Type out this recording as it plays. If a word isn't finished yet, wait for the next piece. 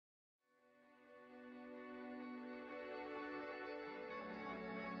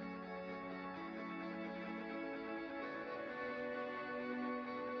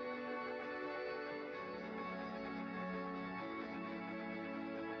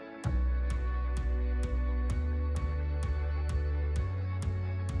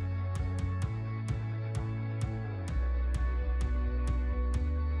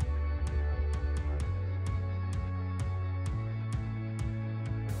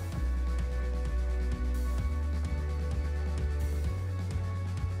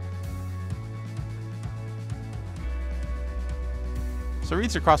So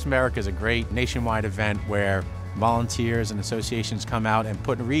Wreaths Across America is a great nationwide event where volunteers and associations come out and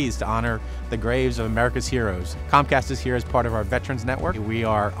put wreaths to honor the graves of America's heroes. Comcast is here as part of our Veterans Network. We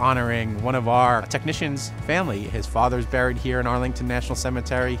are honoring one of our technicians' family. His father's buried here in Arlington National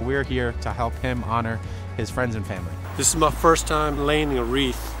Cemetery. We're here to help him honor his friends and family. This is my first time laying a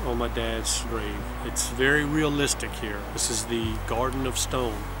wreath on my dad's grave. It's very realistic here. This is the Garden of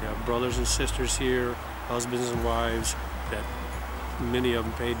Stone. We have brothers and sisters here, husbands and wives, that many of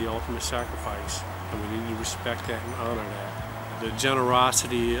them paid the ultimate sacrifice. And we need to respect that and honor that. The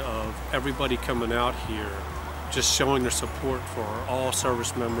generosity of everybody coming out here, just showing their support for all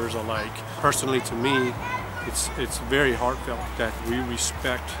service members alike. Personally, to me, it's very heartfelt that we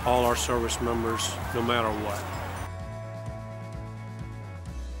respect all our service members no matter what.